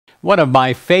One of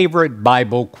my favorite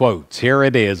Bible quotes, here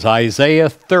it is,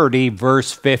 Isaiah 30,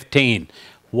 verse 15.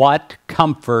 What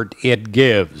comfort it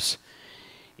gives!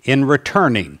 In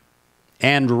returning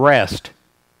and rest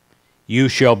you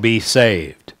shall be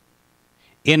saved.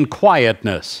 In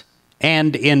quietness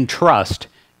and in trust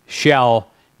shall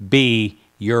be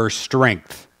your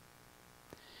strength.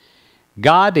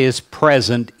 God is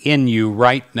present in you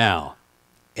right now,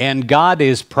 and God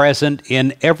is present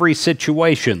in every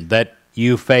situation that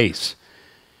you face.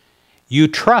 You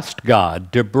trust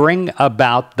God to bring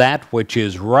about that which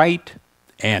is right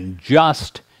and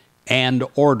just and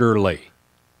orderly.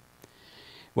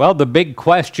 Well, the big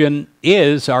question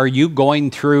is, are you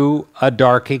going through a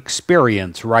dark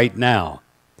experience right now?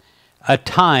 A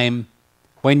time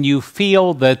when you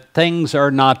feel that things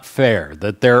are not fair,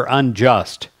 that they're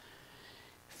unjust.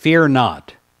 Fear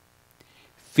not.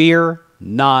 Fear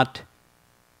not.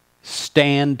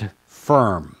 Stand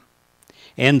firm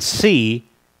and see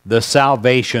the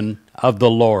salvation of the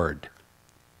Lord.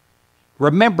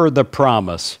 Remember the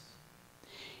promise.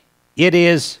 It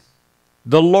is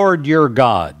the Lord your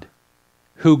God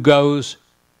who goes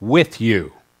with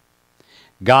you.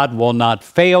 God will not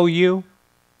fail you,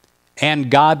 and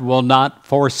God will not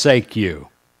forsake you.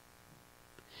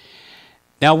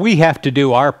 Now we have to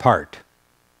do our part.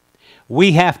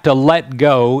 We have to let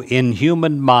go in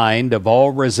human mind of all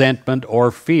resentment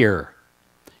or fear.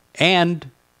 And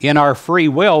in our free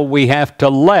will, we have to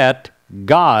let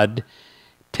God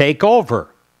take over.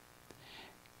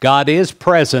 God is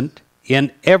present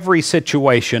in every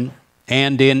situation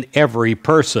and in every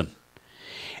person.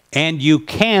 And you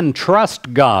can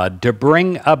trust God to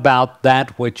bring about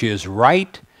that which is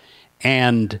right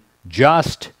and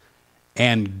just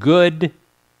and good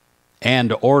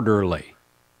and orderly.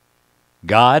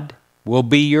 God will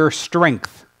be your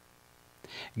strength.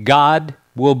 God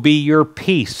will be your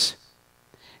peace.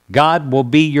 God will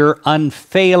be your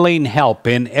unfailing help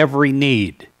in every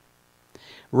need.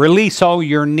 Release all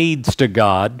your needs to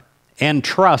God and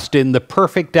trust in the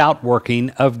perfect outworking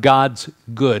of God's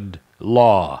good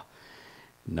law.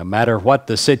 No matter what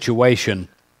the situation,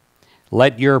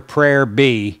 let your prayer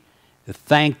be,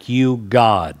 thank you,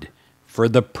 God, for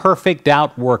the perfect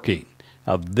outworking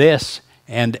of this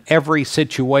and every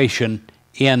situation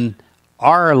in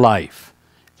our life.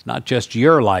 It's not just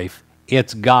your life,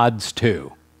 it's God's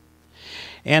too.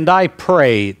 And I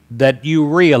pray that you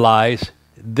realize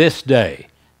this day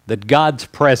that God's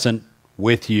present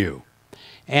with you,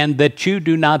 and that you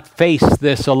do not face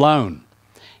this alone,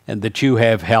 and that you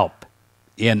have help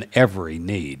in every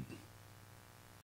need.